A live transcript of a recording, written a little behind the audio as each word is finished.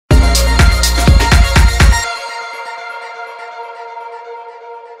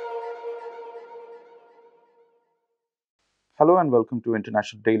Hello and welcome to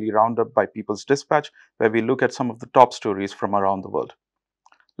International Daily Roundup by People's Dispatch, where we look at some of the top stories from around the world.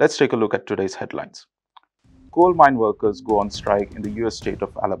 Let's take a look at today's headlines. Coal mine workers go on strike in the US state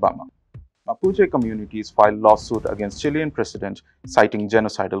of Alabama. Mapuche communities file lawsuit against Chilean president citing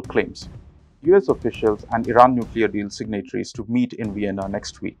genocidal claims. US officials and Iran nuclear deal signatories to meet in Vienna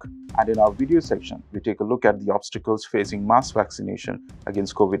next week. And in our video section, we take a look at the obstacles facing mass vaccination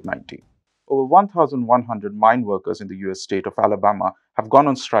against COVID-19. Over 1,100 mine workers in the US state of Alabama have gone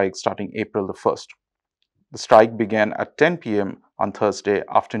on strike starting April the 1st. The strike began at 10 p.m. on Thursday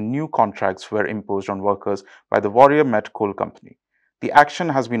after new contracts were imposed on workers by the Warrior Met Coal Company. The action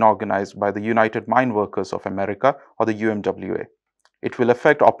has been organized by the United Mine Workers of America, or the UMWA. It will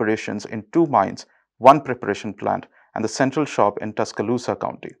affect operations in 2 mines, 1 preparation plant, and the central shop in Tuscaloosa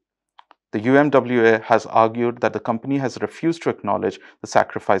County. The UMWA has argued that the company has refused to acknowledge the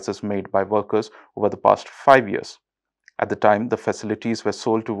sacrifices made by workers over the past 5 years. At the time, the facilities were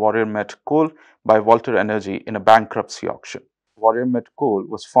sold to Warrior Met Coal by Walter Energy in a bankruptcy auction. Warrior Met Coal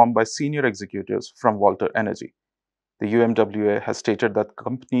was formed by senior executives from Walter Energy. The UMWA has stated that the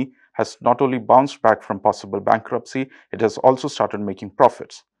company has not only bounced back from possible bankruptcy, it has also started making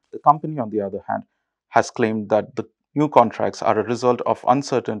profits. The company, on the other hand, has claimed that the new contracts are a result of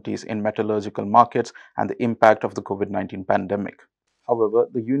uncertainties in metallurgical markets and the impact of the COVID-19 pandemic. However,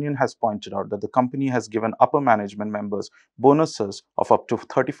 the union has pointed out that the company has given upper management members bonuses of up to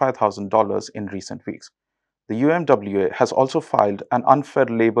 $35,000 in recent weeks. The UMWA has also filed an unfair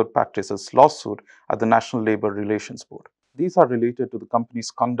labor practices lawsuit at the National Labor Relations Board. These are related to the company's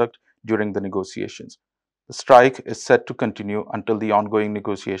conduct during the negotiations. The strike is set to continue until the ongoing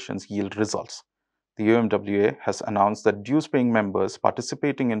negotiations yield results. The UMWA has announced that dues-paying members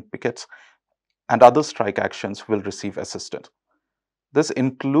participating in pickets and other strike actions will receive assistance. This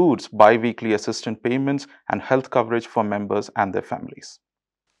includes bi-weekly assistance payments and health coverage for members and their families.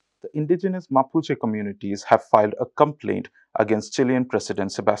 The Indigenous Mapuche communities have filed a complaint against Chilean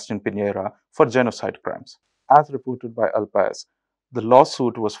President Sebastián Piñera for genocide crimes. As reported by El País, the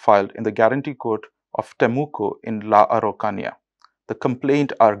lawsuit was filed in the Guarantee Court of Temuco in La Araucanía. The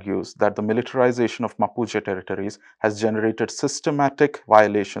complaint argues that the militarization of Mapuche territories has generated systematic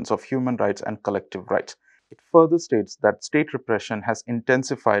violations of human rights and collective rights. It further states that state repression has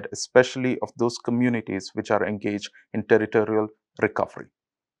intensified, especially of those communities which are engaged in territorial recovery.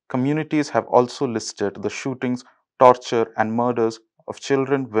 Communities have also listed the shootings, torture, and murders of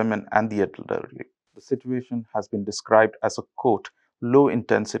children, women, and the elderly. The situation has been described as a, quote,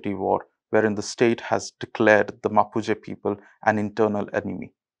 low-intensity war wherein the state has declared the Mapuche people an internal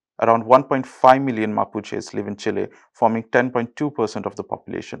enemy. Around 1.5 million Mapuches live in Chile, forming 10.2% of the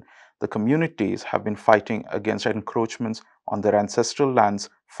population. The communities have been fighting against encroachments on their ancestral lands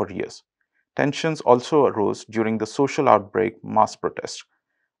for years. Tensions also arose during the social outbreak mass protest.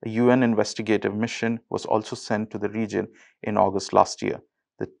 A UN investigative mission was also sent to the region in August last year.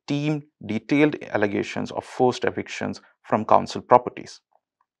 The team detailed allegations of forced evictions from council properties.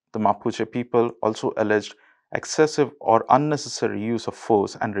 The Mapuche people also alleged excessive or unnecessary use of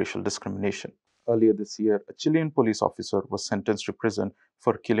force and racial discrimination. Earlier this year, a Chilean police officer was sentenced to prison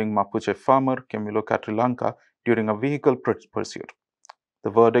for killing Mapuche farmer Camilo Catrillanca during a vehicle pursuit. The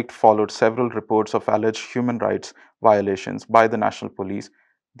verdict followed several reports of alleged human rights violations by the national police.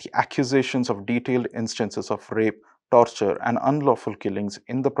 The accusations of detailed instances of rape, torture, and unlawful killings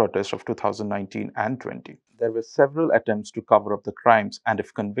in the protests of 2019 and 20. There were several attempts to cover up the crimes, and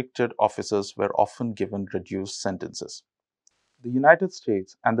if convicted, officers were often given reduced sentences. The United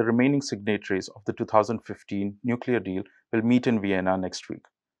States and the remaining signatories of the 2015 nuclear deal will meet in Vienna next week.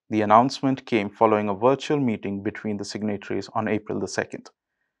 The announcement came following a virtual meeting between the signatories on April the 2nd.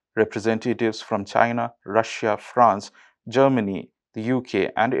 Representatives from China, Russia, France, Germany, the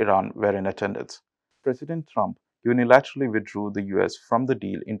UK, and Iran were in attendance. President Trump unilaterally withdrew the US from the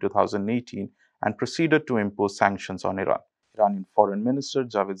deal in 2018 and proceeded to impose sanctions on Iran. Iranian Foreign Minister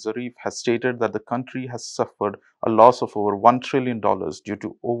Javad Zarif has stated that the country has suffered a loss of over $1 trillion due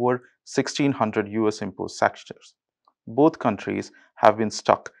to over 1,600 US imposed sanctions. Both countries have been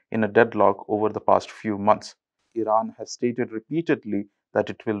stuck in a deadlock over the past few months. Iran has stated repeatedly that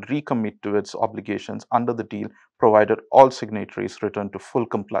it will recommit to its obligations under the deal provided all signatories return to full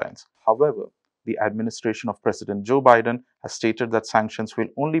compliance. However, the administration of President Joe Biden has stated that sanctions will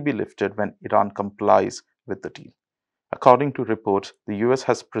only be lifted when Iran complies with the deal. According to reports, the US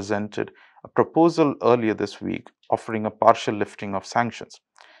has presented a proposal earlier this week offering a partial lifting of sanctions.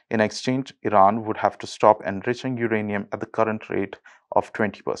 In exchange, Iran would have to stop enriching uranium at the current rate of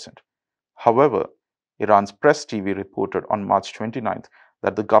 20%. However, Iran's Press TV reported on March 29th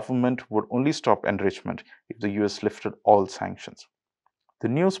that the government would only stop enrichment if the US lifted all sanctions. The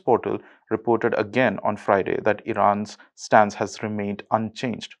news portal reported again on Friday that Iran's stance has remained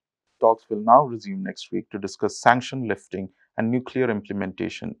unchanged. Talks will now resume next week to discuss sanction lifting and nuclear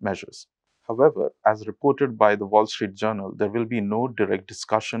implementation measures. However, as reported by the Wall Street Journal, there will be no direct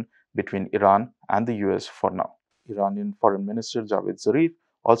discussion between Iran and the US for now. Iranian Foreign Minister Javed Zarif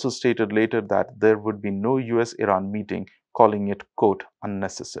also stated later that there would be no US-Iran meeting, calling it, quote,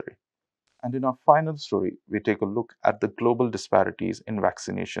 unnecessary. And in our final story, we take a look at the global disparities in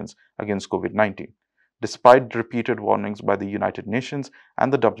vaccinations against COVID-19. Despite repeated warnings by the United Nations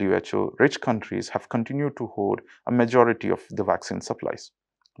and the WHO, rich countries have continued to hold a majority of the vaccine supplies.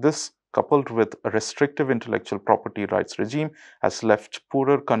 This, coupled with a restrictive intellectual property rights regime, has left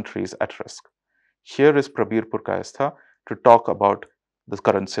poorer countries at risk. Here is Prabir Purkayastha to talk about the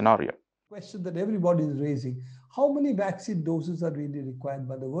current scenario. Question that everybody is raising: how many vaccine doses are really required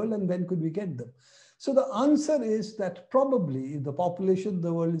by the world, and when could we get them? So the answer is that probably if the population of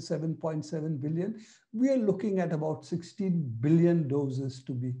the world is 7.7 billion, we are looking at about 16 billion doses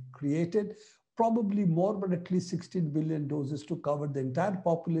to be created, probably more, but at least 16 billion doses to cover the entire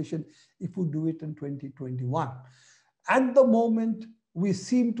population if we do it in 2021. At the moment, we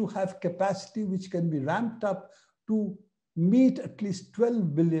seem to have capacity which can be ramped up to meet at least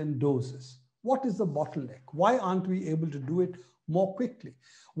 12 billion doses. What is the bottleneck? Why aren't we able to do it more quickly?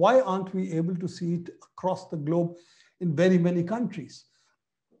 Why aren't we able to see it across the globe in very many countries?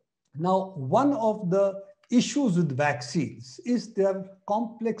 Now, one of the issues with vaccines is they're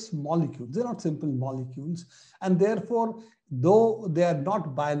complex molecules. They're not simple molecules. And therefore, though they are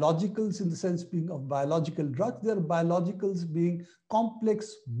not biologicals in the sense being of biological drugs, they're biologicals being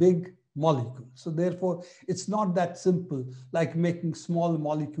complex, big molecule. So therefore, it's not that simple like making small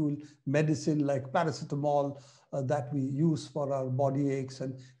molecule medicine like paracetamol that we use for our body aches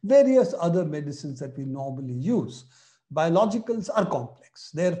and various other medicines that we normally use. Biologicals are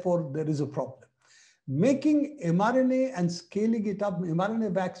complex. Therefore, there is a problem. Making mRNA and scaling it up,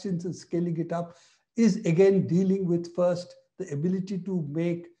 mRNA vaccines and scaling it up is again dealing with first the ability to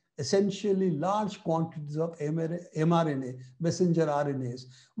make essentially large quantities of mRNA, messenger RNAs,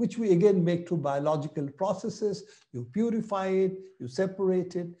 which we again make through biological processes. You purify it, you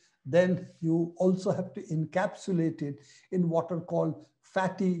separate it, then you also have to encapsulate it in what are called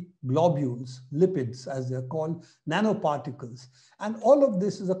fatty globules, lipids as they're called, nanoparticles. And all of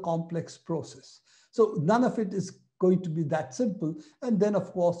this is a complex process. So none of it is going to be that simple. And then,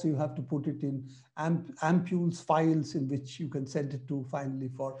 of course, you have to put it in ampules, files in which you can send it to finally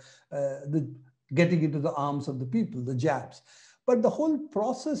for getting into the arms of the people, the jabs. But the whole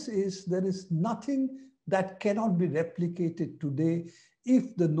process is there is nothing that cannot be replicated today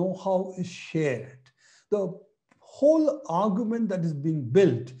if the know-how is shared. The whole argument that is being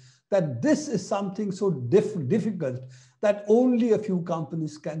built that this is something so difficult that only a few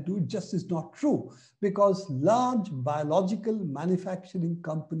companies can do it just is not true, because large biological manufacturing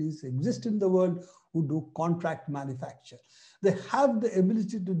companies exist in the world who do contract manufacture. They have the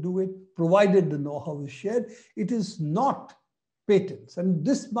ability to do it provided the know-how is shared. It is not patents, and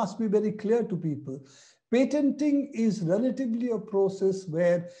this must be very clear to people. Patenting is relatively a process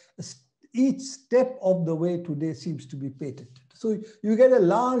where each step of the way today seems to be patented. So you get a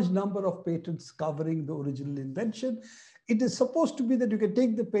large number of patents covering the original invention. It is supposed to be that you can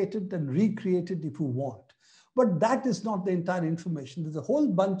take the patent and recreate it if you want. But that is not the entire information. There's a whole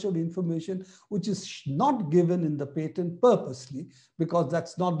bunch of information which is not given in the patent purposely, because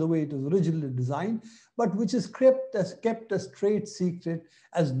that's not the way it was originally designed, but which is kept as trade secret,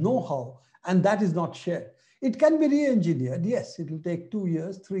 as know-how, and that is not shared. It can be re-engineered. Yes, it will take 2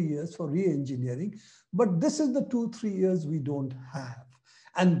 years, 3 years for re-engineering, but this is the 2-3 years we don't have.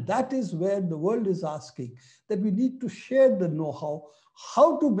 And that is where the world is asking that we need to share the know-how.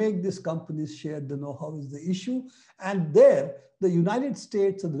 How to make these companies share the know-how is the issue. And there, the United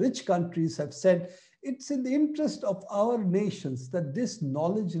States and the rich countries have said, it's in the interest of our nations that this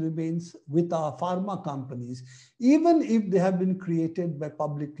knowledge remains with our pharma companies, even if they have been created by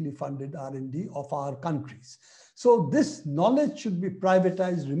publicly funded R&D of our countries. So this knowledge should be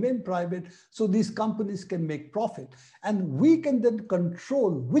privatized, remain private, so these companies can make profit. And we can then control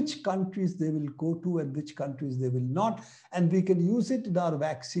which countries they will go to and which countries they will not. And we can use it in our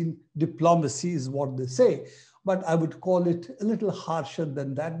vaccine diplomacy is what they say. But I would call it a little harsher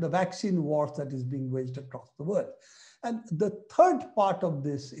than that, the vaccine wars that is being waged across the world. And the third part of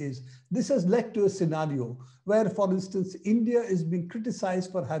this is, this has led to a scenario where, for instance, India is being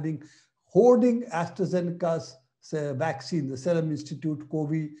criticized for having hoarding AstraZeneca's vaccine, the Serum Institute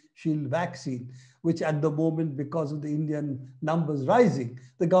Covishield vaccine, which at the moment, because of the Indian numbers rising,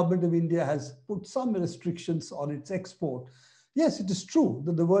 the government of India has put some restrictions on its export. Yes, it is true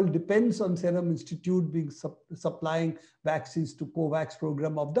that the world depends on Serum Institute being supplying vaccines to COVAX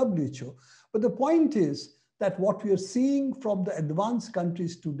program of WHO. But the point is that what we are seeing from the advanced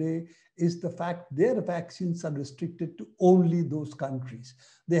countries today is the fact their vaccines are restricted to only those countries.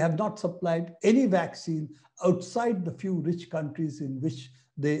 They have not supplied any vaccine outside the few rich countries in which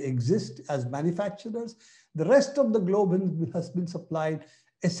they exist as manufacturers. The rest of the globe has been supplied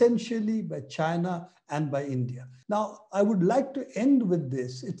essentially by China and by India. Now, I would like to end with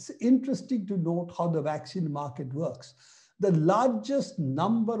this. It's interesting to note how the vaccine market works. The largest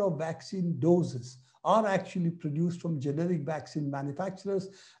number of vaccine doses are actually produced from generic vaccine manufacturers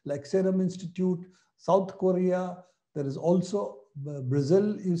like Serum Institute, South Korea. There is also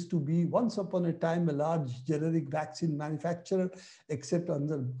Brazil used to be once upon a time a large generic vaccine manufacturer, except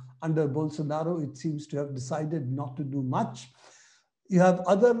under Bolsonaro, it seems to have decided not to do much. You have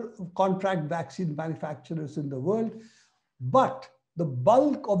other contract vaccine manufacturers in the world, but the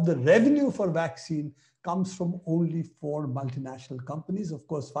bulk of the revenue for vaccine comes from only 4 multinational companies. Of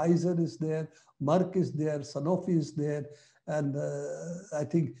course, Pfizer is there, Merck is there, Sanofi is there, and I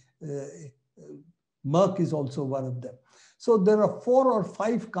think Merck is also one of them. So there are 4 or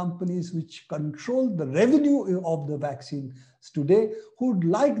 5 companies which control the revenue of the vaccines today, who would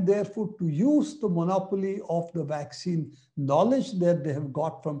like therefore to use the monopoly of the vaccine knowledge that they have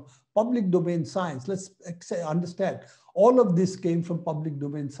got from public domain science. Let's understand, all of this came from public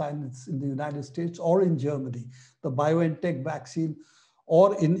domain science in the United States or in Germany. The BioNTech vaccine,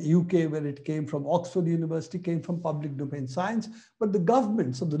 or in UK, where it came from Oxford University, came from public domain science. But the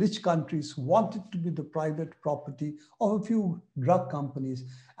governments of the rich countries wanted to be the private property of a few drug companies.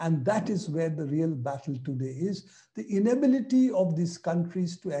 And that is where the real battle today is. The inability of these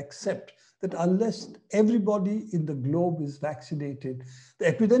countries to accept that unless everybody in the globe is vaccinated, the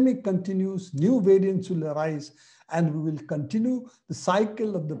epidemic continues, new variants will arise, and we will continue the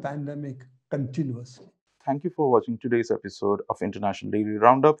cycle of the pandemic continuously. Thank you for watching today's episode of International Daily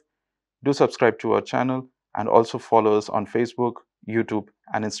Roundup. Do subscribe to our channel and also follow us on Facebook, YouTube,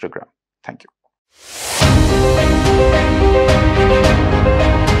 and Instagram. Thank you.